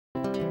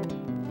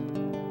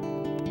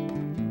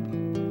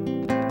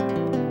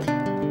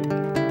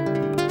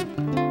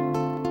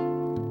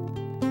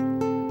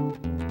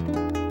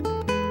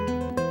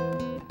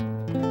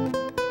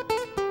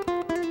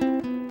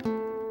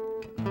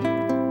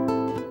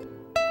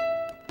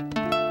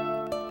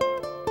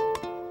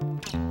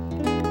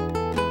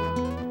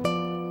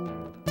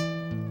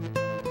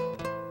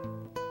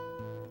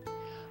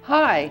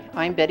Hi,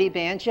 I'm Betty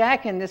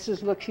Banjack, and this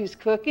is Look Who's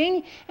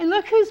Cooking. And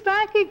look who's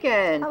back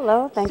again.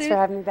 Hello, thanks for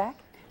having me back.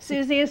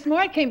 Suzanne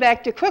Smart came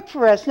back to cook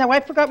for us. Now,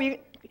 I forgot,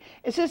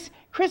 is this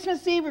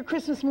Christmas Eve or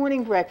Christmas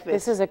morning breakfast?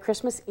 This is a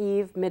Christmas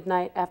Eve,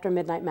 after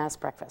midnight mass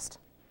breakfast.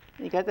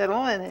 You got that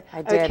all in it?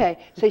 I did. Okay,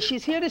 so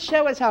she's here to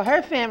show us how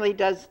her family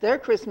does their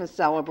Christmas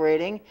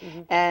celebrating.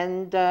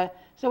 And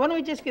so why don't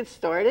we just get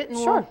started and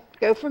we'll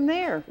go from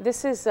there.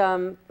 This is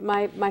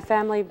my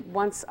family,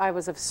 once I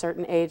was of a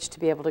certain age to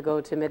be able to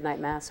go to midnight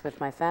mass with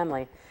my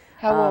family.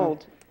 How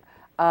old?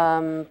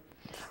 Probably.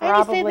 I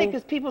understand that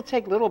because people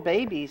take little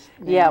babies.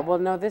 Yeah, well,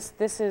 no,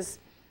 this is,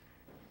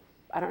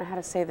 I don't know how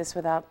to say this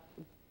without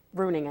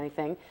ruining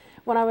anything.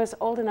 When I was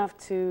old enough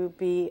to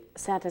be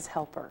Santa's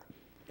helper.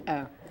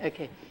 Oh,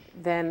 okay.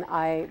 Then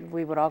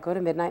we would all go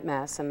to midnight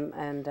mass,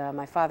 and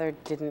my father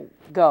didn't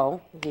go.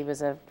 He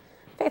was a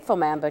faithful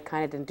man, but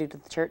kind of didn't do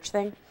the church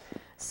thing.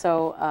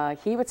 So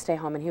he would stay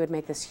home, and he would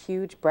make this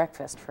huge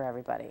breakfast for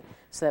everybody,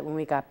 so that when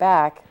we got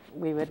back,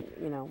 we would,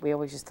 we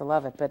always used to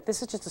love it. But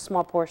this is just a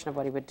small portion of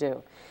what he would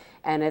do,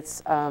 and it's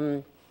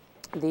the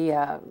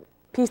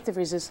piece de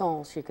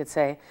resistance, you could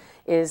say,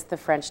 is the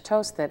French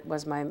toast that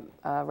was my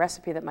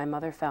recipe that my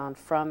mother found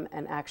from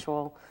an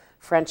actual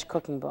French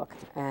cooking book.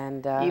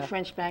 And Are you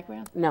French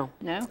background? No.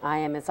 No? I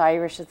am as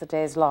Irish as the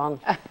day is long.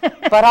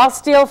 But I'll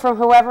steal from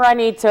whoever I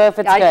need to if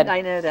it's good.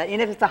 I know that.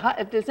 And if it's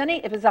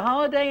a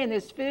holiday and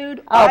there's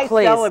food,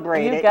 please.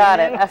 Celebrate it. You got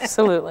it.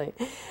 Absolutely.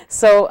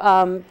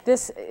 So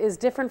this is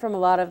different from a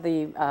lot of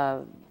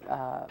the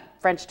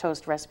French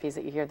toast recipes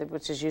that you hear,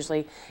 which is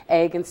usually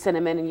egg and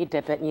cinnamon, and you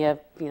dip it and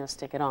you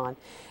stick it on.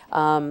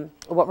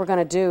 What we're going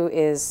to do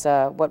is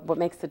what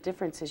makes the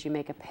difference is you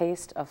make a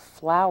paste of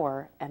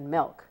flour and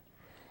milk,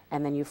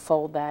 and then you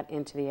fold that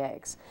into the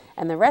eggs.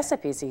 And the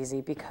recipe is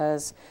easy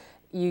because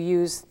you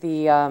use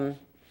the,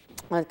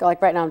 like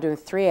right now I'm doing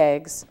 3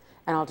 eggs,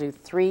 and I'll do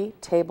 3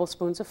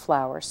 tablespoons of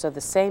flour. So the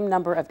same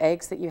number of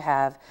eggs that you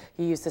have,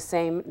 you use the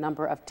same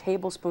number of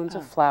tablespoons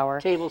of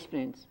flour.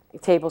 Tablespoons.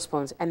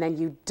 Tablespoons, and then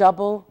you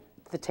double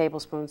the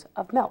tablespoons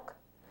of milk.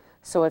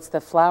 So it's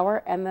the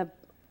flour and the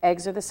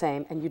eggs are the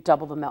same, and you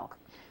double the milk.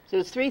 So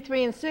it's 3,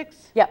 3, and 6?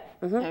 Yep.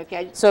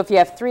 Okay. So if you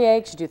have 3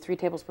 eggs, you do 3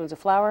 tablespoons of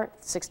flour,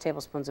 6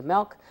 tablespoons of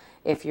milk.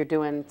 If you're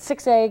doing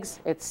 6 eggs,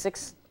 it's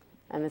 6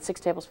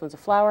 tablespoons of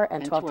flour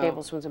and 12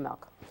 tablespoons of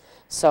milk.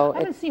 So I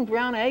haven't seen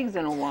brown eggs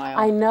in a while.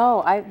 I know.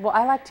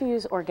 I like to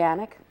use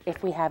organic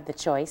if we have the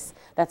choice.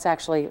 That's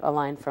actually a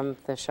line from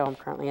the show I'm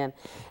currently in.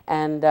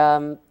 And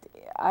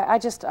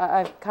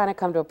I've kind of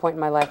come to a point in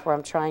my life where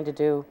I'm trying to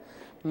do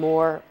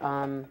more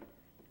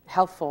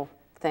healthful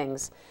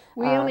things.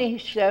 We only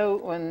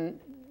show on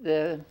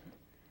the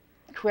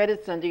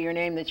credits under your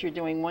name that you're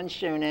doing one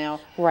show now.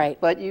 Right.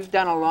 But you've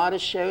done a lot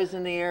of shows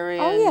in the area.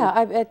 Oh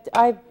yeah,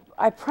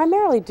 I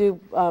primarily do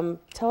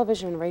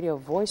television and radio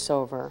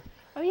voiceover.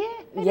 Oh yeah,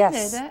 I yes,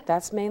 didn't know that.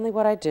 That's mainly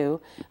what I do.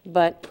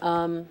 But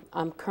I'm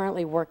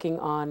currently working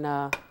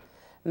on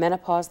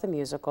Menopause the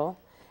Musical,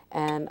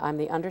 and I'm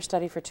the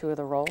understudy for 2 of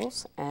the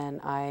roles. And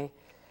an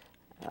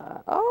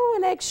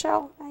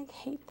eggshell, I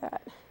hate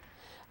that.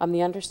 I'm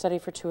the understudy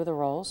for 2 of the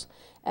roles,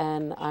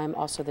 and I'm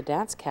also the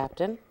dance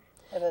captain.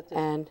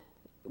 And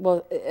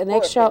well, an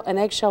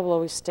eggshell will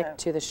always stick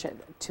to the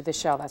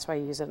shell. That's why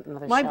you use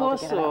another My shell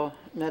boss to get it saw out.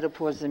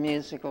 Menopause the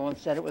Musical and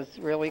said it was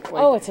really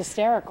quite Oh, it's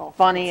hysterical.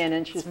 funny and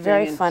interesting. It's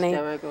very and funny.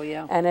 Hysterical,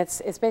 yeah. And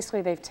it's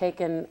basically they've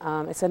taken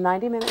it's a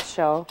 90-minute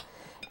show,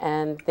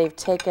 and they've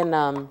taken.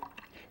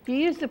 Do you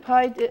use the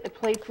pie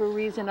plate for a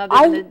reason other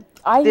than the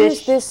I dish?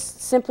 use this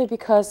simply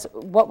because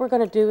what we're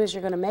going to do is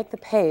you're going to make the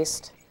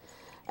paste,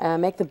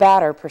 make the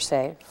batter per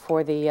se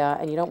for the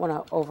and you don't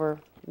want to over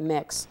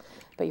mix,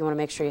 but you want to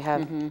make sure you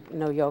have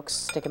no yolks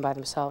sticking by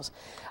themselves.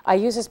 I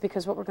use this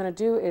because what we're going to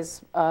do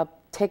is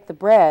take the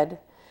bread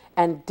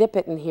and dip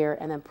it in here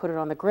and then put it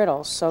on the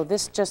griddle. So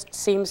this just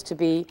seems to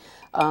be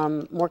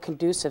more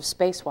conducive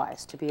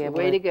space-wise to be able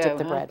to dip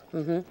the bread.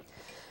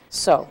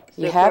 So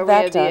you have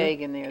that done. We have the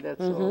egg in there, that's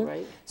all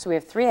right. So we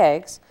have 3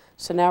 eggs.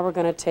 So now we're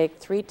going to take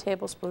 3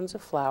 tablespoons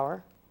of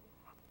flour.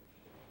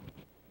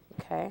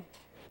 Okay.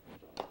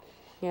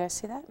 You guys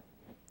see that?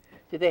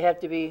 Do they have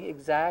to be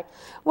exact?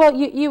 Well,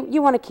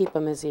 you want to keep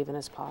them as even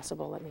as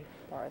possible. Let me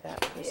borrow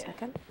that for a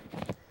second.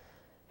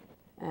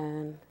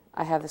 And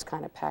I have this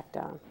kind of packed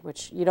down,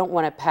 which you don't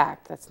want it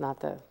packed. That's not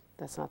the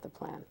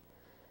plan.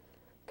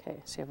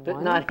 Okay, so you have 1.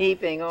 But not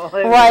heaping all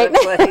over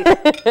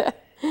the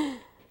place.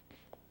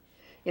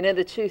 You know,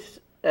 the 2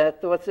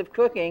 thoughts of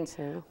cooking.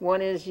 2.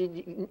 One is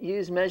you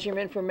use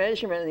measurement for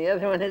measurement, and the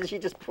other one is you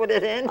just put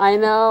it in. I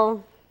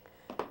know.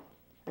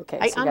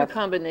 Okay, so I'm a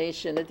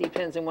combination. It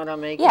depends on what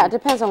I'm making. Yeah, it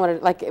depends on what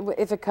it, like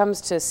if it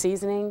comes to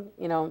seasoning,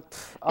 I'll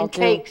and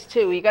cakes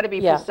too. You got to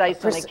be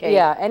precise on a cake.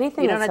 Yeah,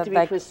 anything. You don't have to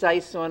be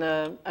precise on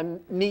a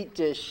meat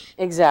dish.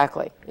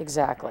 Exactly,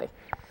 exactly.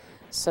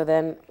 So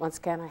then, once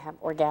again, I have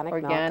organic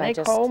milk. Organic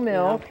whole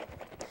milk.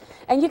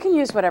 And you can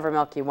use whatever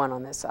milk you want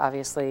on this,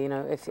 obviously,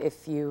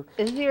 if you...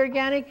 Is the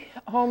organic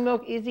whole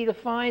milk easy to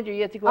find, or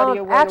you have to go out of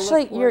your way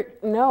actually, to look for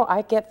it? No,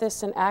 I get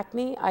this in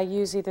Acme. I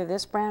use either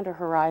this brand or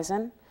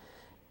Horizon.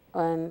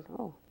 And,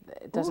 oh,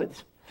 it doesn't.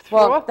 It's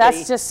well, frothy.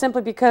 that's just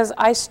simply because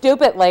I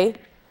stupidly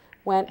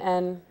went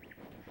and.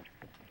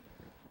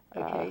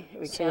 Okay, are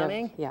we so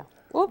counting? yeah.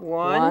 Whoop.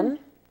 One,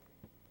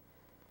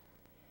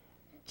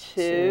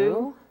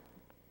 two,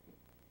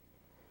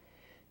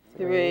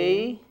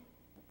 three,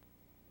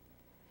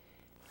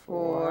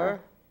 4,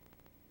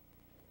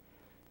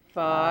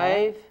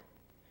 5,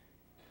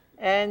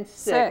 and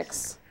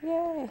 6.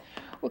 Yay.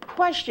 Well,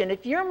 question,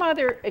 if your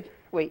mother,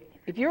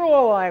 if you're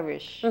all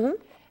Irish,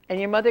 and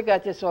your mother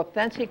got this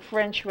authentic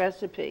French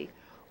recipe,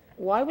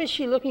 why was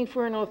she looking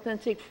for an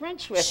authentic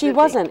French recipe? She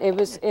wasn't. It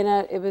was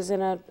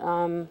in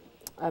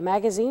a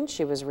magazine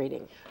she was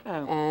reading.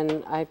 Oh.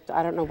 And I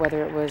don't know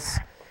whether it was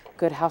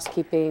Good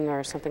Housekeeping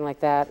or something like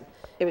that.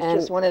 It was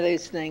just one of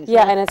those things.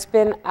 Yeah, huh? and it's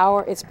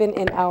been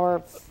in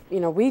our,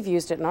 we've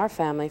used it in our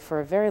family for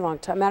a very long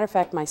time. Matter of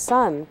fact, my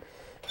son,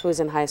 who's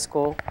in high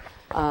school,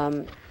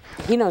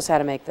 he knows how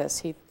to make this.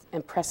 He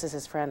impresses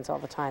his friends all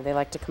the time. They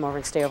like to come over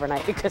and stay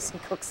overnight because he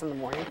cooks in the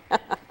morning.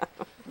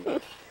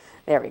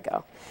 There we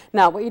go.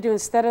 Now, what you do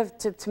instead of,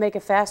 to make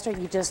it faster,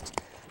 you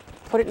just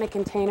put it in a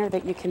container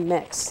that you can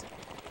mix.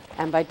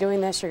 And by doing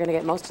this, you're going to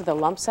get most of the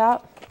lumps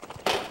out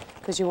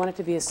because you want it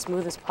to be as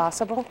smooth as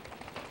possible.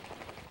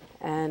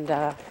 And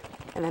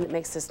then it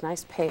makes this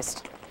nice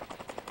paste.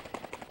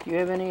 Do you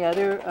have any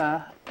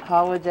other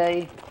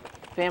holiday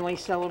family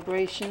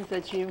celebrations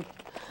that you...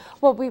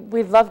 Well,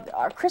 we love,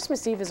 our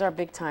Christmas Eve is our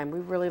big time. We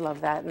really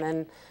love that. And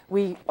then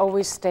we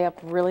always stay up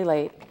really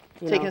late.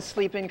 Take a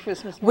sleep in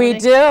Christmas morning? We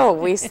do.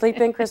 We sleep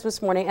in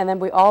Christmas morning, and then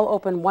we all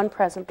open one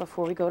present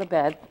before we go to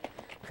bed,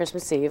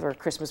 Christmas Eve or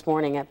Christmas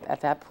morning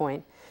at that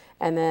point.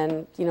 And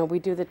then, we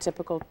do the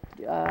typical,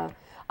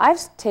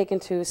 I've taken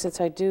to, since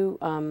I do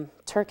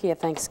turkey at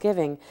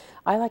Thanksgiving,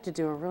 I like to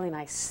do a really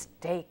nice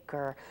steak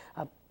or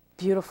a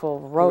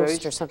beautiful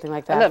roast or something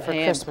like that for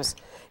Christmas.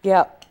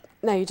 Yeah.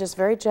 Now you just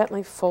very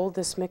gently fold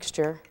this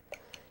mixture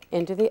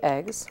into the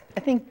eggs. I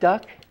think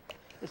duck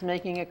is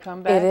making a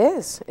comeback. It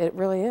is. It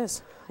really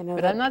is. I know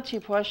but that. I'm not too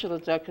partial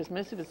to duck because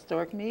most of it's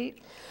dark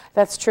meat.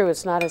 That's true.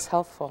 It's not as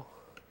healthful.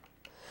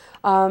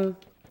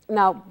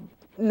 Now,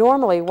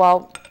 normally,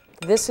 while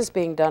this is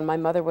being done, my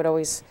mother would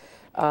always,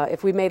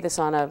 if we made this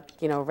on a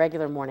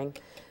regular morning,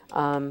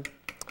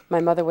 my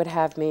mother would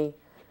have me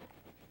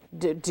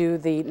do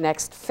the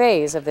next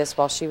phase of this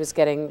while she was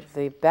getting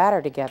the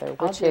batter together,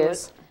 which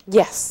is,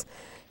 yes,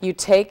 you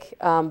take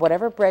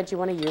whatever bread you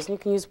want to use, and you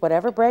can use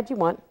whatever bread you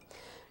want.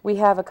 We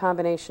have a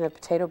combination of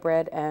potato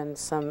bread and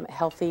some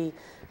healthy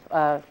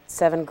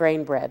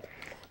 7-grain bread,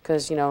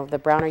 because the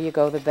browner you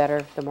go, the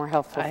better, the more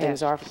healthful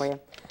things are for you.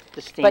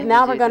 But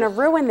now we're going to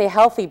ruin the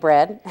healthy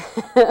bread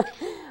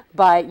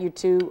by you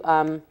do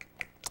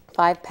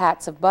 5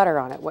 pats of butter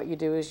on it. What you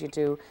do is you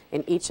do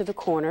in each of the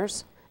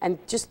corners, and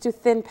just do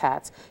thin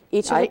pats,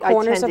 each of the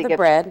corners of the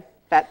bread.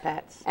 Fat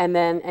pats. And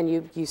then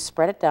you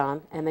spread it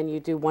down, and then you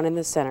do one in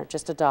the center,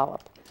 just a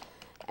dollop.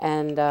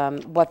 And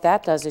what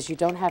that does is you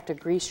don't have to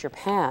grease your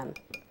pan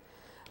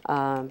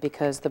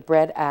because the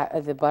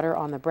butter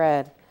on the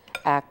bread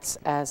acts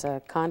as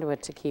a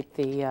conduit to keep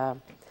the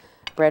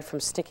bread from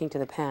sticking to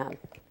the pan.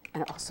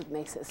 And it also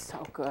makes it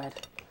so good.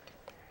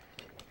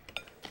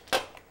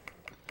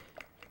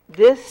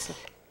 This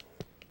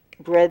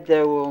bread,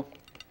 though, will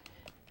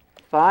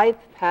 5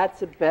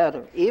 pats of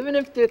butter, even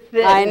if they're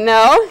thin. I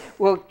know.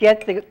 Will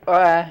get the...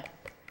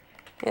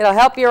 It'll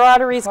help your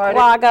arteries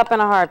clog up in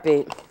a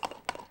heartbeat.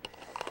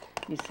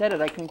 You said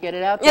it, I couldn't get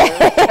it out there.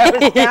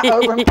 That was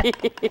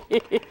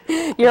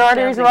over. Your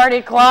arteries are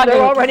already clogging.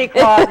 They're already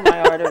clogged,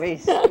 my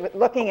arteries.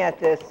 Looking at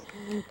this.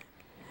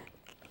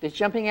 They're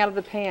jumping out of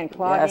the pan,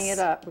 clogging it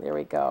up. There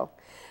we go.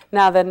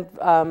 Now then,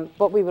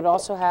 what we would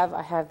also have,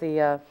 I have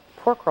the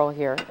pork roll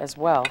here as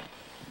well.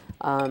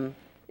 I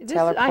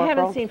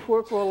haven't seen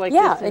pork roll like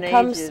this in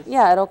ages.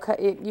 Yeah,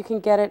 you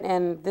can get it,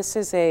 and this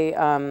is a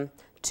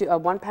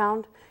 1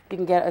 pound. You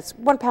can get it's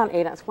 1 pound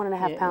 8 ounce,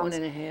 1.5 pounds.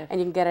 1.5. And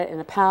you can get it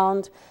in a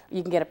pound.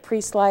 You can get it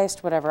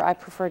pre-sliced, whatever. I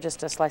prefer just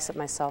to slice it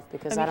myself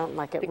because I don't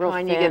like it real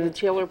thin. You get the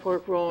chiller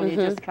pork roll, and you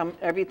just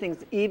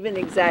everything's even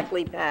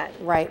exactly pat.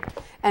 Right.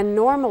 And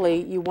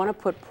normally you want to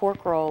put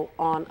pork roll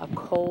on a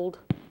cold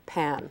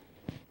pan.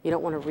 You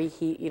don't want to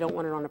reheat. You don't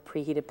want it on a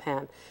preheated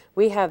pan.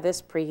 We have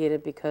this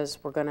preheated because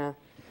we're going to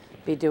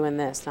be doing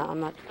this. Now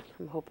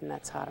I'm hoping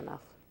that's hot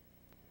enough.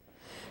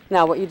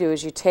 Now what you do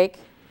is you take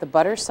the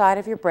butter side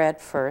of your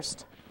bread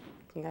first.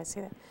 Can you guys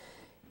see that?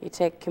 You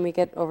take, can we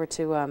get over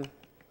to,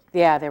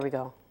 yeah, there we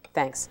go.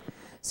 Thanks.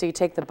 So you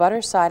take the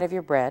butter side of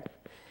your bread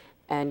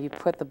and you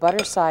put the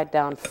butter side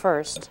down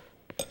first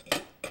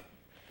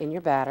in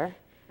your batter.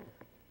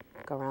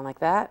 Go around like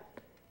that.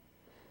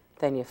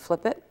 Then you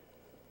flip it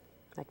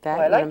like that.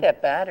 Oh, I like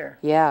that batter.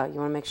 Yeah, you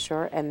want to make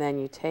sure. And then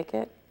you take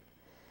it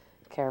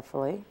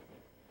carefully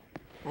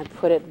and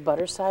put it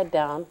butter side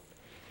down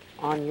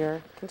on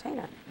your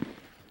container.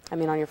 I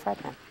mean on your fry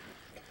pan.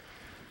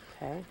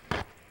 Okay.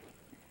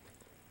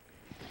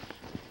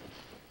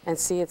 And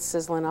see it's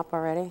sizzling up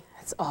already?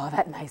 Oh,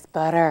 that nice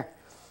butter.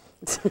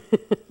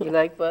 You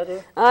like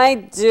butter? I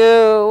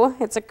do.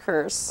 It's a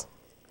curse.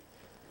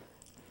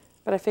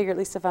 But I figure at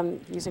least if I'm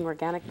using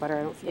organic butter,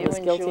 I don't feel You as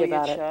and guilty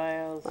about Julia it.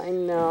 Childs. I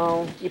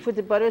know. You put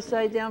the butter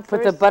side down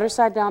Put first? the butter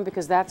side down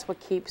because that's what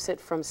keeps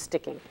it from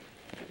sticking.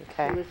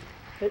 Okay.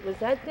 Was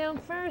that down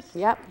first?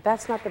 Yep,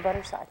 that's not the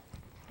butter side.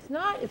 It's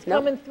not. It's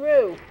Nope. coming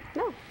through.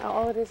 No,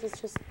 all it is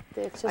just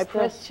I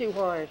pressed too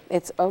hard.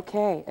 It's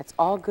okay. It's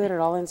all good. It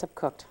all ends up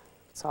cooked.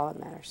 That's all that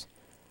matters.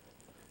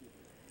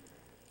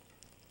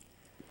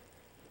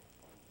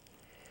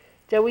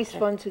 It's always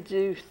fun to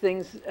do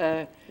things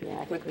Yeah,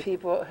 with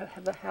people,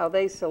 how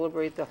they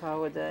celebrate the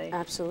holiday.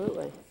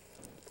 Absolutely.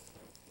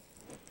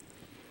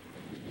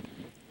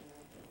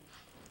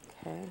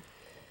 Okay.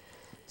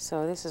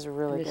 So this is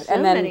really There's good.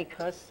 so many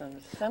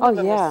customs. Some of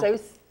them are so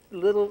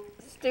little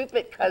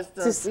stupid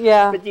customs.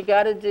 Yeah. But you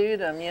got to do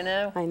them, you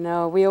know. I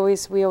know. We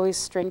always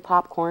string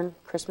popcorn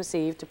Christmas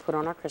Eve to put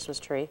on our Christmas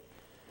tree.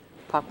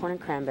 Popcorn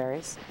and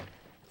cranberries.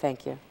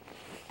 Thank you.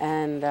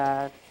 And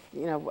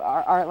you know,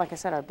 our like I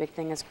said, our big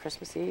thing is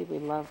Christmas Eve. We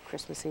love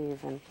Christmas Eve,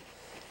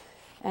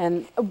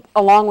 and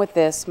along with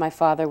this, my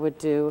father would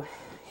do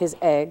his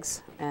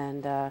eggs,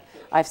 and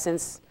I've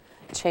since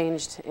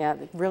changed. Yeah,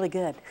 really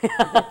good.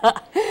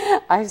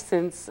 I've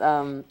since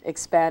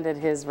expanded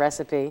his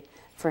recipe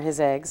for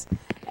his eggs,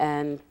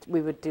 and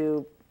we would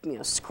do, you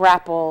know,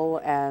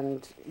 scrapple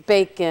and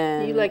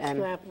bacon. You like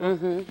scrapple?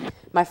 Mm-hmm.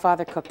 My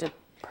father cooked it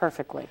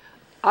perfectly.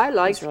 I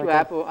like really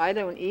scrapple. I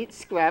don't eat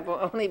scrapple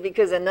only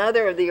because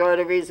another of the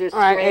arteries are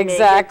Right, straining.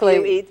 exactly. If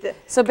you eat the,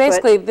 So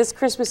basically, this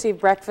Christmas Eve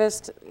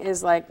breakfast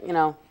is like, you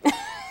know,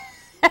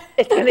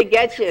 it's going to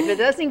get you. If it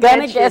doesn't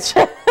gonna get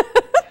you. get you.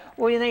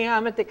 Well, you know,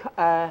 I'm at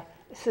the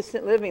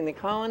assistant living, the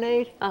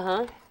Colonnade.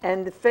 Uh-huh.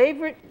 And the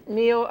favorite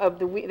meal of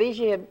the week, they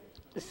usually have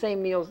the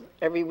same meals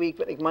every week,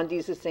 but like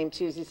Monday's the same,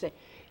 Tuesday's the same,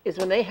 is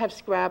when they have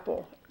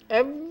scrapple.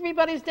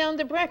 Everybody's down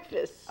to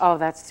breakfast. Oh,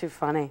 that's too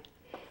funny.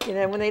 You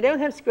know, when they don't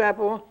have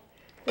scrapple,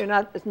 there are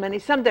not as many.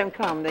 Some don't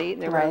come. They eat in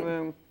their own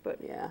room. But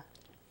Yeah.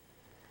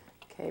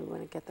 Okay, we're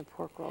going to get the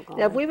pork roll going.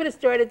 now, if we would have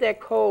started that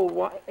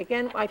cold,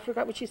 again, I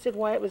forgot what you said,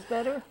 why it was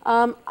better?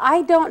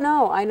 I don't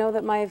know. I know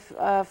that my,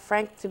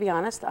 Frank, to be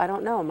honest, I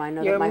don't know. I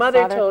know Your that my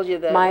mother father, told you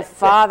that. My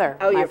father.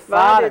 Oh, my your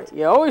father.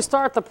 You always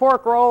start the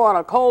pork roll on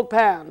a cold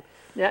pan.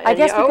 Yeah, I and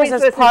guess you always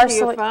because it's listened to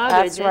your partially. father,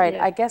 That's didn't right. you?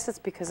 I guess it's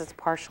because it's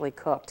partially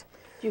cooked.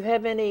 Do you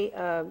have any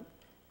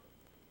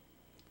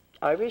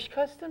Irish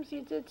customs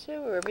you did too,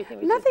 or everything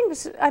was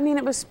Nothing. I mean,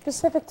 it was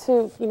specific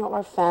to, you know,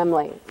 our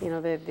family. You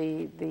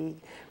know,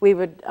 we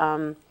would.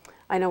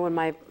 I know when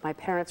my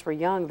parents were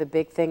young, the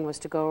big thing was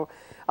to go.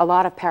 A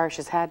lot of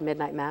parishes had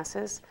midnight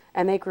masses,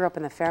 and they grew up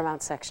in the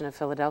Fairmount section of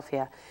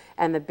Philadelphia.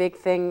 And the big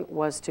thing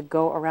was to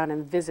go around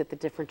and visit the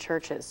different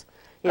churches.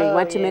 You know, you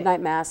went to midnight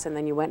mass, and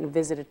then you went and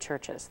visited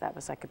churches. That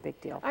was like a big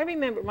deal. I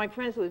remember my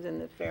friends lived in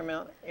the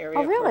Fairmount area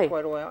really? for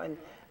quite a while, and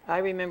I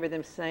remember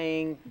them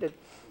saying that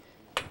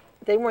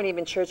they weren't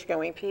even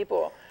church-going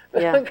people.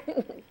 Yeah.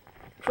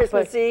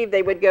 Christmas Eve,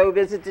 they would go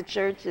visit the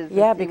churches.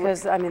 Yeah,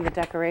 because I mean the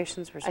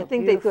decorations were so I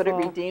think beautiful. they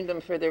thought it redeemed them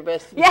for the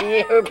rest of the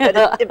year,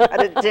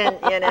 but it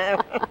didn't, you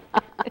know.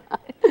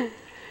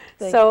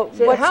 So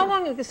how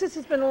long has this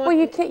has been on? Well,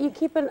 you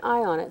keep an eye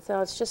on it, so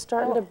it's just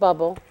starting to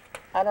bubble.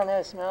 I don't know.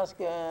 It smells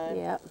good.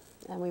 Yeah,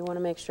 and we want to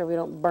make sure we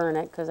don't burn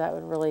it because that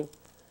would really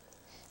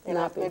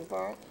not be good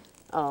burnt.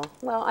 Oh,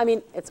 well, I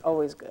mean, it's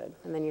always good,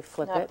 and then you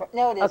flip it.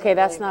 No, it isn't. Okay,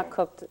 that's really not burnt.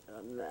 cooked.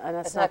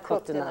 That's not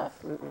cooked enough.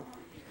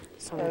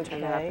 So I'm going to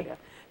turn that up Okay. again.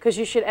 Because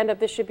you should end up.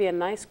 This should be a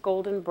nice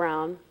golden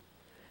brown,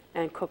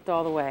 and cooked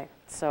all the way.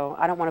 So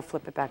I don't want to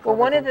flip it back Well, over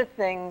one of again. the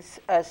things,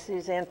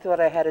 Suzanne thought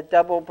I had a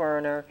double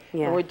burner,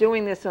 Yeah. and we're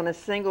doing this on a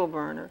single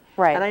burner.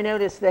 Right. And I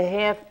noticed the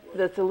half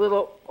that's a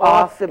little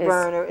off the is-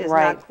 burner is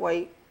right.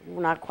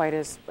 not quite.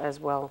 as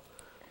well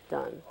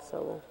done.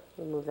 So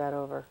we'll move that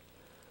over.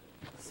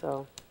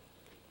 So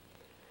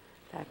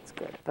that's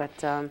good. But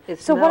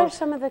so what are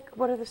some of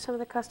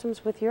the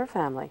customs with your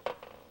family?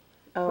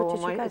 Oh, What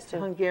did you guys it's do?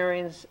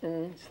 Hungarians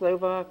and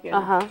Slovak. And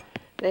Uh-huh.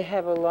 They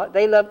have a lot.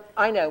 They love.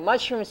 I know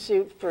mushroom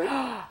soup for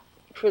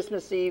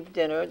Christmas Eve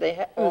dinner.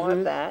 They all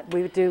have that.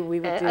 We would do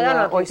And I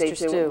don't think oyster they do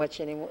stew. it much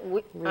anymore.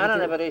 I don't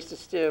know about oyster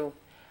stew,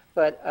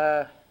 but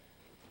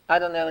I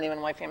don't know anyone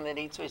in my family that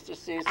eats oyster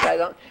stew, so I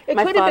don't. It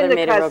My could have father been the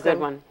made a real custom, good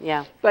one.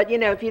 Yeah. but you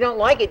know, if you don't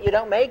like it, you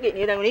don't make it, and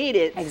you don't eat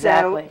it.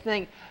 Exactly.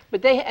 So,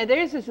 but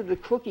theirs is the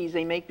cookies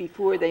they make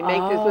before. They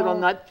make those little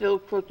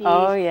nut-filled cookies.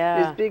 Oh,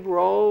 yeah. There's big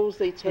rolls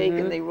they take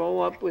and they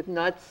roll up with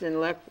nuts and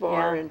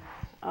lekvar Yeah. and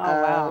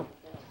wow.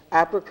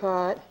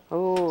 apricot.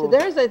 Oh. So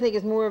theirs, I think,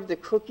 is more of the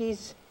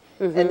cookies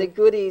and the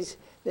goodies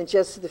than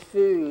just the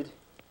food.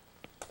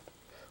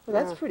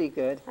 Well, that's pretty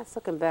good. That's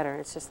looking better.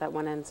 It's just that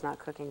one end's not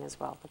cooking as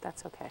well, but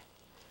that's okay.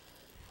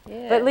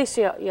 Yeah. But at least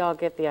y'all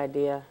get the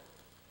idea.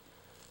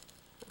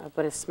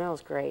 But it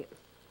smells great.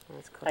 when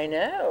it's cooking. I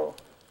know.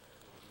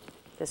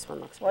 This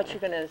one looks What, better.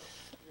 you're going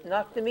to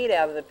knock the meat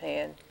out of the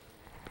pan?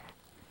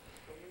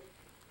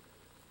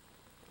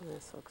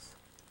 This looks.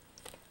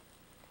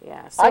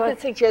 Yeah. So I could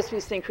suggest we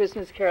sing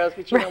Christmas carols,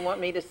 but you don't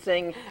want me to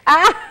sing.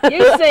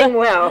 You sing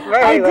well,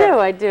 very well.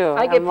 I do.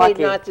 I get I'm paid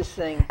lucky. not to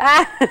sing.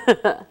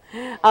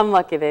 I'm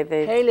lucky. They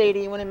Hey,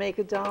 lady, you want to make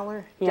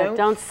 $1? yeah,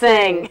 don't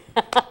sing.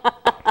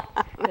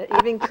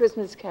 Even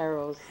Christmas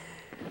carols.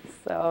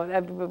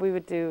 So we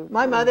would do.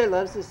 My mother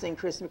loves to sing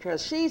Christmas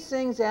carols. She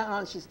sings out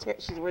on. She's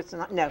worse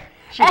than no.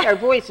 Her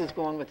voice is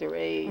gone with her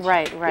age.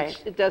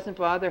 Right. It doesn't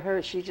bother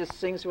her. She just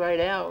sings right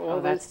out. All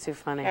that's too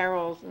funny.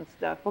 Carols and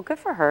stuff. Well, good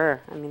for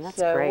her. I mean, that's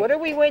so great. What are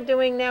we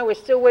doing now? We're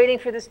still waiting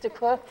for this to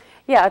cook.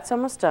 Yeah, it's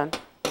almost done.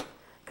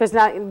 Because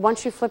now,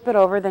 once you flip it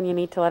over, then you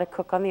need to let it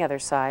cook on the other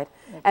side.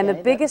 Okay, and the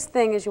biggest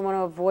thing is you want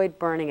to avoid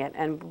burning it.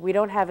 And we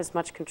don't have as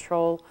much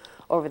control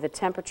over the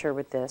temperature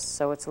with this,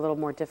 so it's a little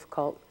more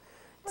difficult.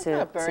 It's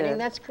not burning.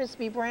 That's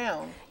crispy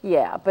brown.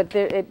 Yeah, but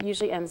it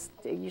usually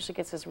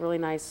gets this really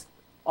nice,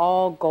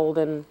 all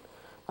golden,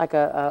 like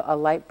a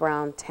light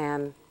brown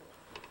tan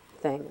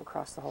thing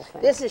across the whole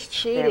thing. This is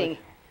cheating.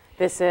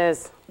 This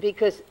is.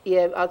 Because,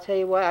 yeah, I'll tell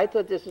you why. I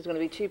thought this was going to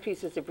be 2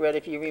 pieces of bread,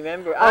 if you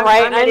remember. I'm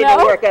ready to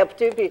work up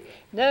 2 pieces.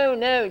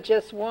 No,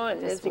 just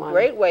one. It's a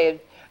great way of,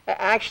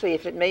 actually,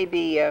 if it may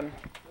be a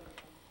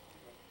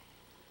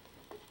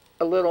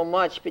little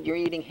much, but you're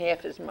eating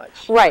half as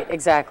much. Right,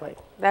 exactly.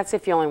 That's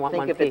if you only want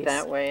one piece. Think of it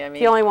that way. I mean,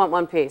 if you only want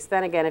one piece.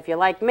 Then again, if you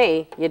like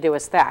me, you do a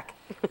stack.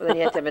 Well, then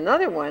you have to have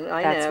another one.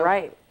 I know. That's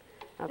right.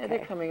 Okay. Yeah,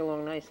 they're coming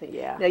along nicely.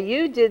 Yeah. Now,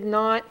 you did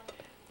not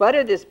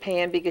butter this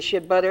pan because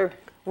you butter.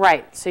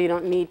 Right, so you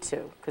don't need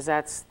to, because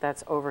that's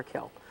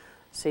overkill.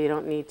 So you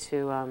don't need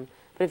to,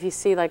 but if you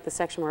see like the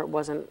section where it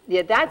wasn't.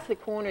 Yeah, that's the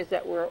corners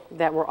that were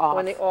off.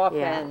 On the off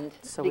end.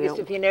 So because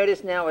if you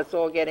notice now, it's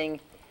all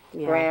getting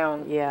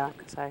brown. Yeah,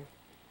 because I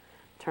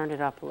turned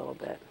it up a little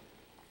bit.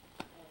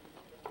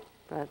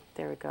 But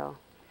there we go.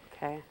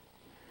 Okay.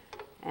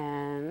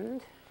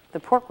 And the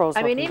pork rolls.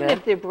 I mean, even good.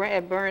 if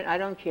they're burnt, I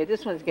don't care.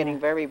 This one's getting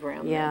very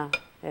brown. Yeah,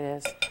 it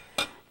is.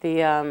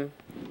 The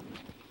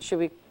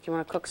do you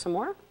want to cook some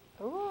more?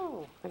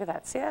 Oh, look at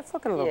that. See, that's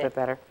looking a little bit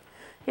better.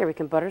 Here, we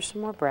can butter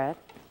some more bread.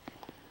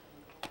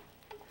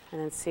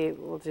 And then see,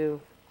 we'll do.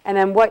 And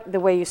then the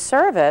way you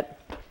serve it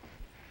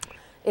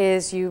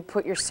is you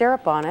put your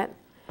syrup on it,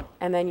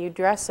 and then you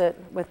dress it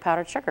with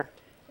powdered sugar.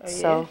 Oh,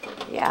 so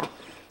yeah.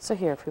 So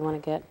here, if we want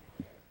to get.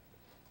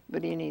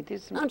 What do you need?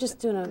 I'm just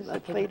doing a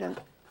plate.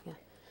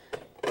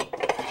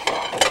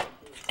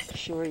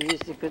 Sure, use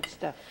the good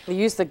stuff. We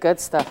use the good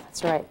stuff.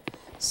 That's right.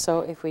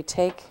 So if we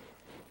take,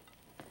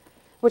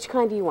 which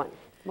kind do you want?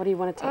 What do you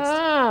want to taste?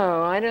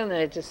 Oh, I don't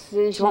know.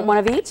 Decision. Do you want one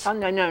of each? Oh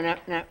no. I'm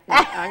gonna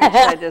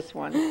try this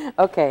one.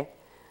 Okay.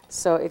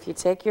 So if you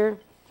take your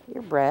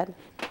bread,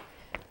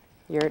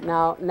 your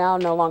now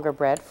no longer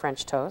bread,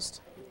 French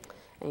toast,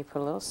 and you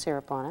put a little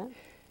syrup on it.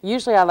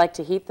 Usually I like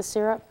to heat the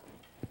syrup.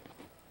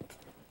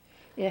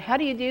 Yeah, how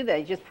do you do that?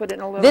 You just put it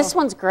in a little. This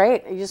one's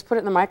great. You just put it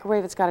in the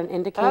microwave. It's got an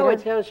indicator. Oh,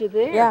 it tells you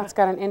there. Yeah, it's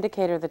got an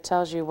indicator that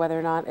tells you whether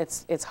or not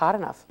it's hot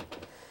enough.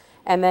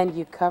 And then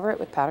you cover it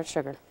with powdered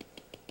sugar.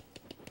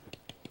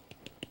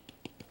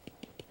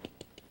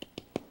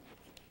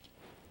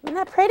 Isn't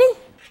that pretty?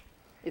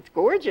 It's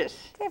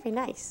gorgeous. Very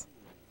nice.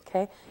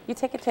 Okay, you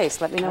take a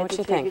taste. Let me know what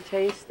you think. Take a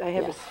taste. I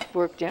have a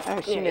fork down.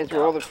 Oh, she knows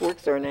where all the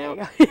forks are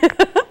now.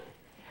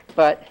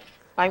 But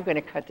I'm going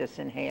to cut this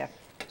in half.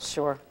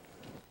 Sure.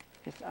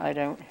 Because I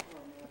don't.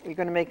 Are you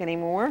going to make any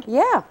more?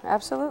 Yeah,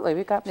 absolutely.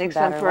 We've got some Make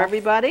some for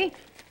everybody.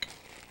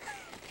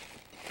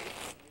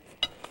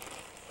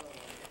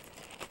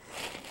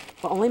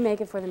 We'll only make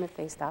it for them if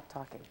they stop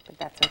talking, but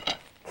that's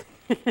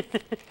okay.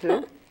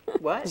 Who?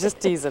 What? Just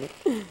teasing.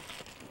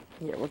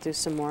 Here, we'll do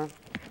some more.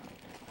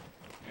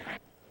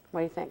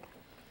 What do you think?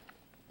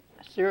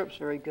 Syrup's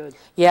very good.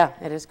 Yeah,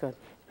 it is good.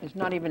 It's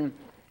not even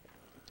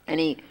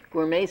any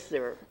gourmet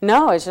syrup.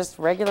 No, it's just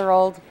regular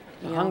old.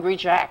 Hungry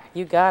Jack.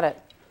 You got it.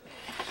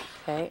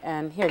 Okay,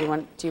 and here, do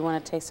you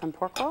want to taste some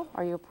pork roll?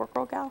 Are you a pork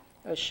roll gal?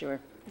 Oh, sure.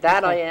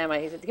 That I am.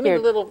 Give me the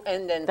little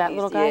end piece. That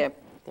little guy? Yeah.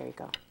 There you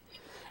go.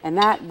 And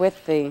that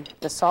with the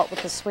salt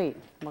with the sweet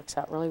works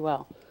out really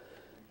well.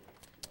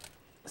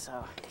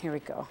 So here we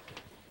go.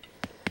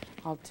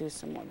 I'll do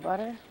some more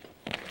butter.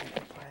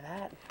 Pour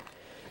that.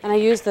 And I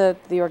use the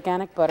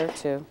organic butter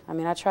too. I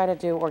mean, I try to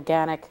do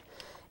organic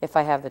if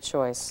I have the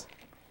choice,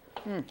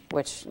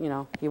 which,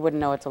 you wouldn't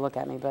know it to look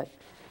at me, but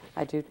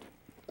I do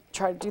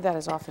try to do that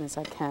as often as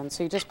I can.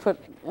 So you just put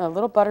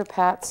little butter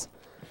pats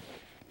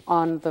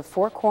on the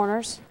 4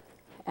 corners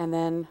and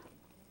then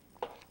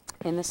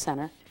in the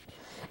center.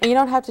 And you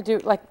don't have to do,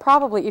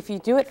 probably if you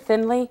do it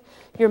thinly,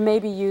 you're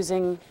maybe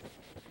using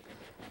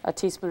a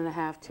teaspoon and a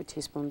half, 2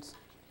 teaspoons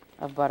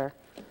of butter.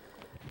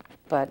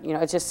 But,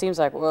 it just seems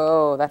like,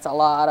 whoa, that's a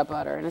lot of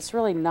butter. And it's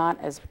really not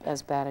as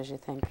bad as you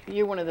think.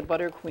 You're one of the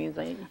butter queens.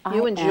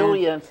 You and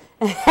Julia.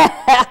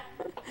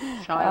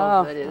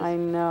 Child, that is. I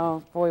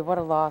know. Boy, what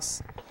a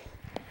loss.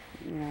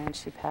 When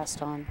she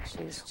passed on.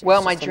 She's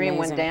well, my dream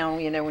amazing. went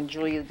down, when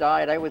Julia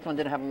died. I always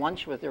wanted to have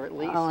lunch with her at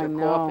least, or or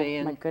coffee.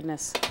 And my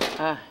goodness.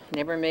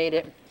 Never made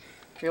it.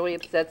 Really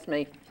upsets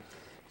me.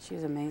 She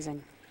was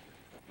amazing.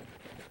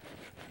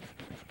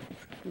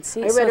 And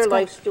see, I so read it's her got-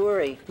 life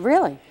story,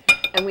 Really?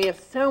 and we have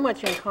so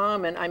much in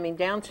common. I mean,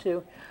 down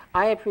to,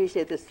 I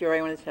appreciate this story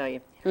I want to tell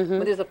you.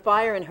 When there's a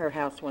fire in her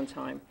house one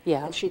time,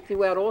 Yeah. and she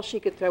threw out all she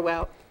could throw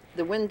out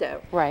the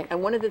window. Right.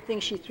 And one of the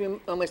things she threw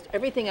almost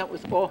everything out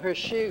was all her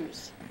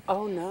shoes.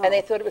 Oh, no. And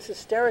they thought it was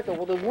hysterical.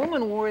 Well, the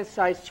woman wore a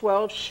size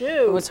 12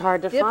 shoe. It was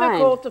hard to find.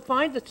 Difficult to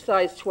find a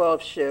size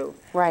 12 shoe.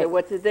 Right. So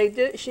what did they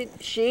do?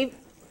 She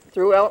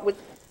threw out with,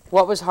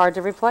 What was hard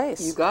to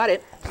replace? you got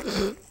it.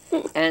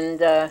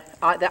 And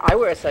I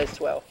wear a size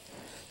 12.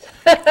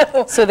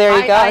 So there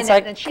you go. It's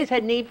like, And she's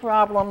had knee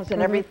problems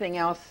and everything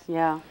else.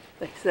 yeah,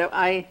 So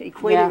I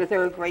equated Yeah. with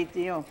her a great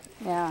deal.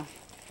 yeah.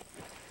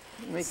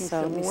 Making So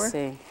let some me more.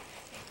 see.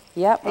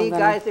 Yep. Hey, I'm you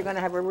gonna- guys are going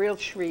to have a real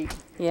treat.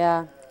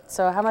 Yeah.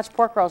 So how much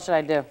pork roll should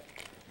I do?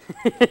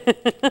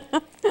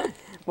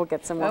 We'll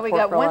get some more Well, we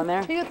pork got roll in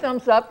there. 2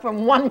 thumbs up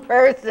from one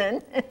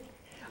person.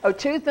 Oh,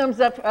 2 thumbs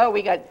up. Oh,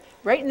 we got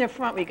right in the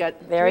front. We got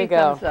There 3 you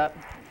go. thumbs up.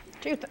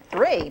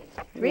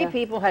 Three Yeah.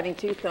 people having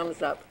 2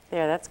 thumbs up.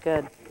 There, that's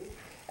good.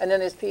 And then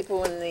there's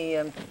people in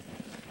the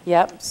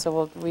Yep.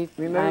 So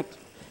Remote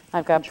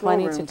I've got control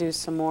plenty to room. do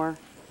some more.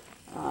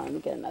 Let me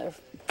get another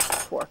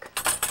fork.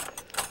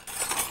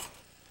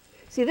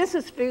 See, this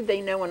is food they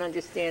know and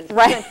understand.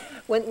 Right.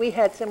 When we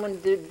had someone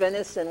do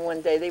venison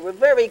one day, they were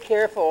very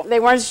careful.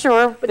 They weren't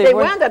sure. But they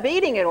weren't- wound up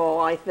eating it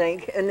all, I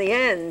think, in the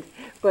end.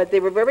 But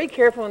they were very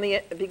careful in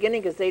the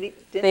beginning because they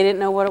didn't. They didn't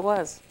know what it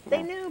was.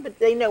 They knew, but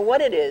they know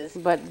what it is.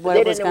 But but what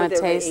they it was didn't know gonna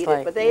what they were taste eat like,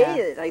 It, but they yeah. ate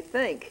it, I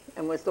think,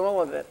 and was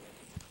all of it.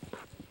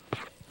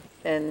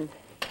 And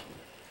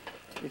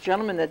the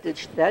gentleman that did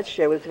that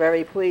show was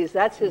very pleased.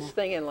 That's his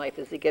thing in life,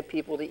 is to get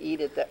people to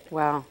eat it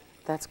Wow,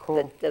 that's cool.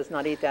 that does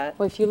not eat that.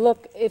 Well, if you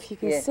look, if you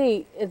can Yeah.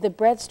 see, the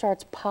bread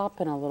starts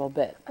popping a little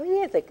bit. Oh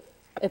yeah, it's like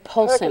It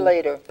pulsing.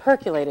 percolator.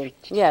 Percolating.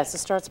 Yes, it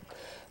starts.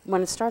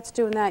 When it starts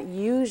doing that,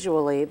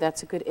 usually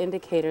that's a good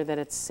indicator that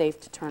it's safe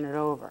to turn it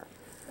over.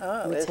 Oh,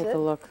 Let me is take it? a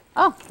look.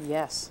 Oh,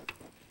 yes.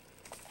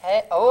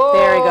 Hey, oh,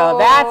 There we go.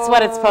 That's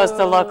what it's supposed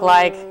to look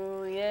like.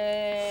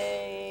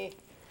 Yay!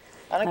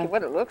 I don't care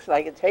what it looks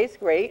like. It tastes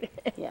great.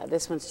 Yeah,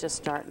 this one's just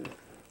starting.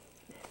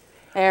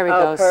 There we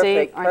Oh, go.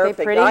 perfect, See, aren't perfect.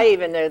 they pretty? I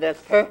even know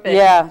that's perfect.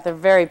 Yeah, they're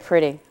very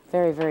pretty.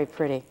 Very, very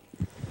pretty.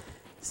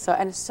 So,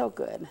 and it's so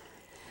good.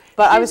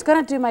 But I was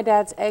going to do my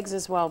dad's eggs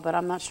as well, but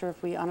I'm not sure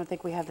if I don't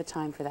think we have the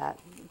time for that.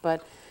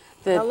 But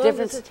the How long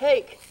difference, does it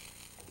take?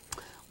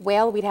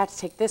 well, we'd have to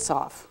take this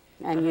off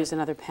and use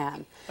another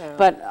pan. Oh.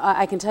 But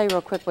I can tell you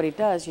real quick what he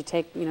does. You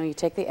take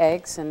the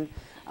eggs and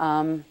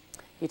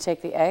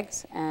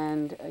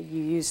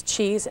you use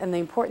cheese. And the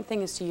important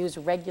thing is to use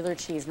regular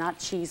cheese, not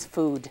cheese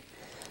food.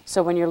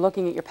 So when you're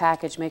looking at your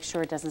package, make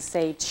sure it doesn't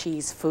say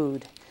cheese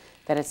food,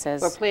 that it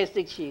says Or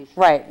plastic cheese.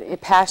 right,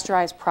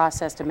 pasteurized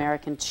processed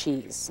American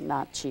cheese,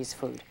 not cheese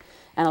food.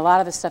 And a lot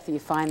of the stuff that you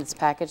find that's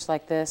packaged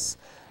like this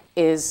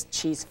is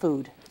cheese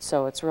food.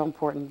 So it's real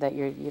important that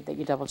you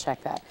double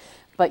check that.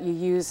 But you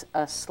use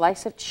a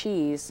slice of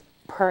cheese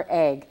per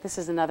egg. This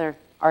is another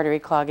artery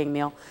clogging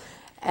meal.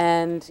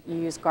 And you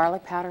use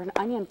garlic powder and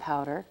onion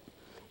powder.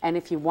 And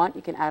if you want,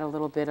 you can add a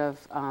little bit of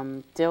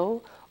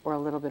dill or a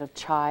little bit of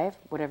chive,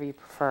 whatever you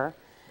prefer.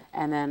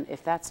 And then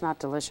if that's not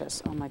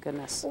delicious, oh my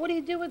goodness. What do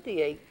you do with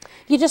the egg?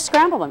 You just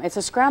scramble them. It's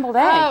a scrambled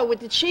egg. Oh, with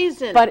the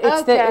cheese in it. But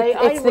it's okay.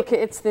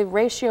 it's the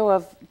ratio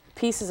of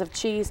pieces of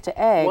cheese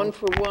to egg. 1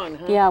 for 1,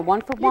 huh? Yeah,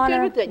 1 for You're 1. good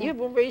or- with that. You have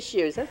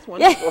ratios. That's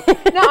wonderful.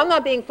 No, I'm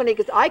not being funny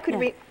because I could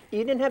you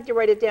didn't have to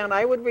write it down.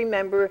 I would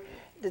remember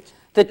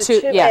the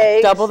two, two yeah,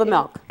 eggs. double the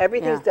milk.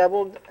 Everything's Yeah.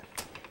 doubled.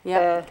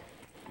 Yep.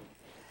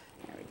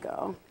 There we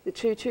go. The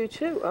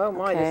 222. Oh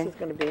my, Okay. this is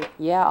going to be.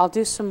 Yeah, I'll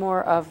do some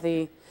more of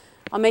the.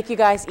 I'll make you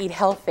guys eat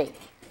healthy.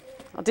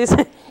 I'll do some.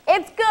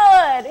 It's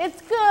good.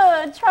 It's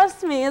good.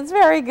 Trust me, it's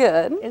very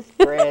good. It's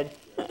bread.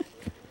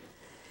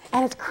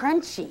 And it's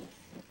crunchy.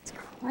 It's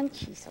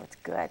crunchy, so it's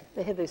good.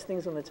 They have those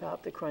things on the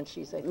top, the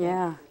crunchies, I think.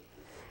 Yeah.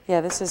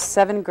 Yeah, this is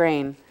 7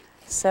 grain.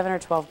 7 or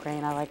 12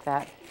 grain. I like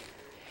that.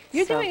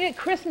 You're So- doing a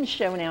Christmas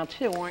show now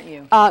too, aren't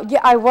you? Yeah,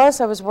 I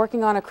was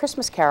working on a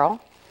Christmas Carol,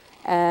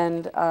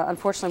 and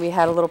unfortunately we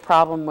had a little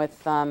problem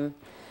with a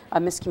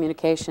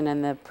miscommunication,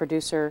 and the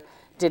producer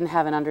didn't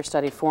have an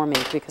understudy for me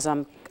because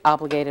I'm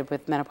obligated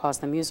with Menopause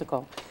the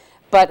Musical.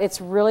 But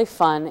it's really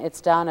fun. It's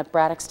down at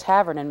Braddock's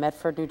Tavern in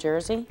Medford, New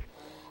Jersey,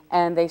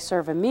 and they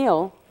serve a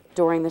meal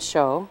during the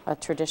show, a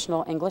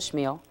traditional English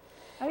meal,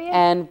 Oh yeah.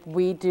 and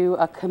we do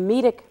a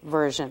comedic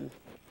version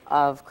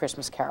of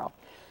Christmas Carol.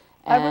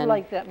 I would And-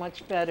 like that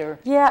much better.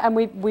 yeah, and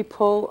we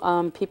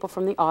pull people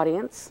from the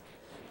audience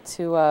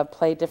to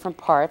play different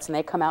parts, and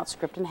they come out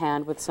script in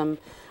hand with some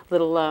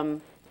little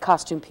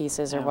costume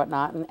pieces or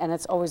whatnot, and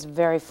it's always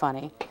very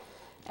funny.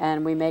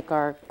 And we make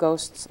our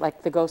ghosts,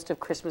 like the Ghost of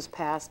Christmas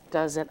Past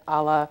does it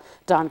a la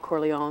Don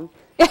Corleone.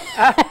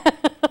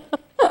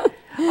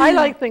 I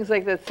like things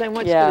like that so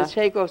much. Yeah. For the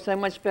takeoff, so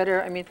much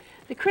better. I mean,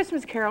 the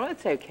Christmas Carol,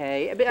 it's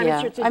okay. I mean,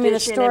 Yeah. it's your I mean, the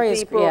tradition story and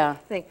is- people yeah.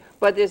 think.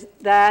 But there's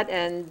that,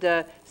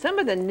 and some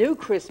of the new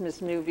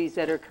Christmas movies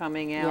that are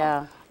coming out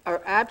Yeah.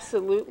 are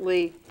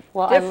absolutely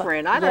Well,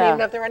 different. I don't yeah. even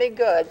know if they're any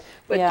good,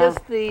 but Yeah.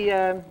 just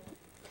the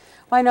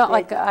Well, I know,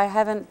 like, I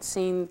haven't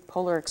seen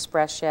Polar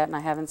Express yet, and I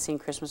haven't seen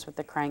Christmas with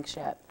the Cranks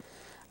yet.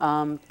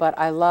 But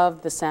I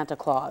love the Santa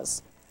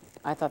Claus.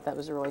 I thought that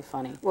was really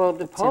funny. Well,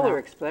 the But, Polar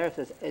Express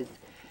is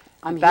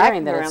I'm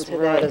hearing that it's to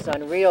really, that is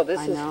unreal. This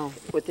I is know.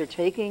 what they're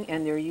taking,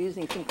 and they're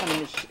using some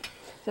kind of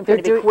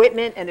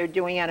equipment, and they're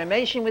doing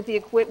animation with the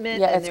equipment.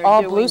 Yeah, and it's they're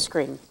all doing, blue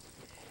screen.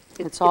 It's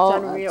It's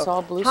unreal.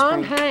 all blue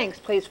Tom screen. Hanks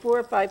plays 4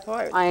 or 5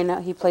 parts. I know,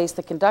 he plays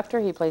the conductor,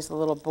 he plays the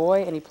little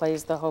boy, and he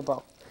plays the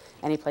hobo.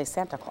 And he plays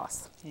Santa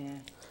Claus. Yeah.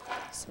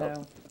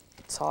 So,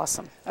 it's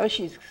awesome. Oh,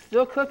 she's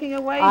still cooking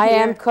away I here.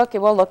 am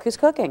cooking. Well, look who's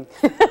cooking.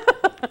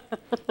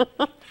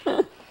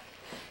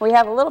 We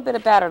have a little bit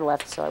of batter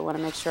left, so I want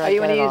to make sure I you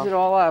get want it to all. use it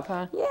all up,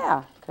 huh?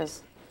 Yeah,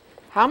 because,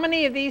 How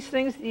many of these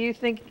things do you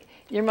think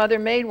your mother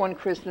made one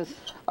Christmas?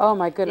 oh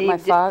my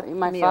goodness,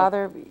 my meal.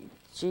 father,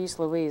 geez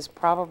Louise,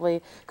 probably,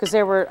 because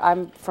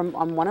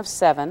I'm one of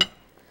 7,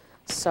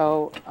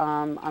 so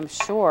I'm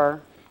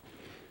sure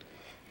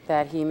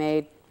that he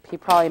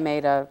probably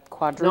made a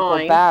quadruple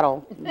 9.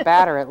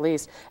 batter at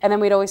least. And then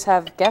we'd always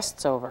have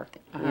guests over,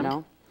 you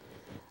know.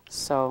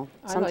 So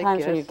I like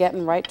sometimes when you're guests.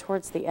 getting right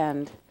towards the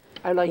end,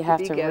 I like you to have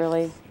be to guests.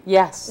 really,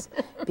 yes,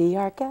 be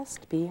our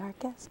guest, be our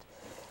guest.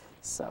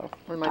 So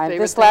One of my favorite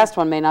this last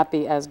one may not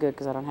be as good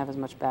because I don't have as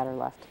much batter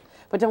left.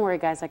 But don't worry,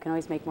 guys, I can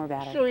always make more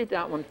batter. She'll eat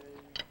that one.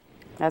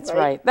 That's right?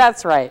 right.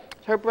 That's right.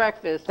 It's her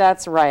breakfast.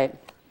 That's right.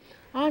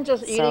 I'm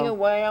just eating So-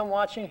 away. I'm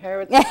watching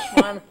her. It's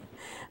fun.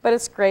 But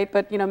it's great.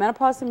 But, you know,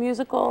 Menopause the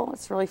Musical,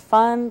 it's really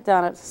fun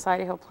down at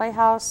Society Hill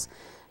Playhouse,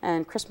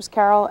 and Christmas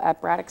Carol at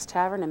Braddock's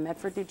Tavern in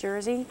Medford, New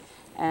Jersey.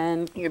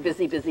 And You're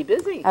busy, busy,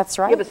 busy. That's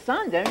right. You have a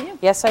son, don't you?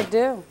 yes, I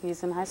do.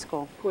 He's in high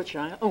school. Poor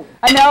child. Oh,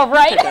 I know,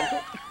 right?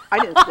 I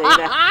didn't say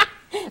that.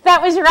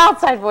 That was your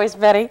outside voice,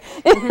 Betty.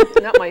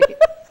 Not my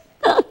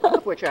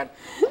poor child.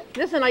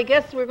 Listen, I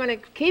guess we're going to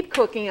keep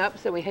cooking up,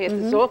 so we have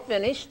this all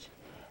finished,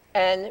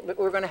 and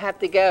we're going to have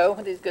to go,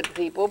 these good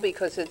people,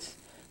 because it's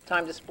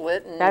time to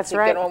split and That's to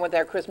right. get on with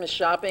our Christmas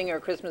shopping or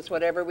Christmas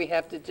whatever we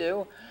have to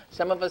do.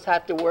 Some of us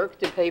have to work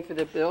to pay for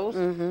the bills.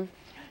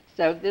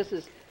 So this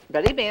is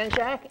Betty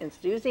Banjack and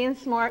Suzanne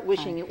Smart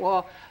wishing you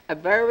all a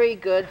very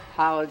good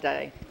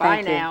holiday. Bye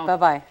Thank you. now.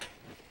 Bye-bye.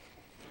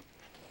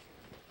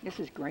 This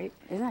is great.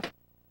 Isn't that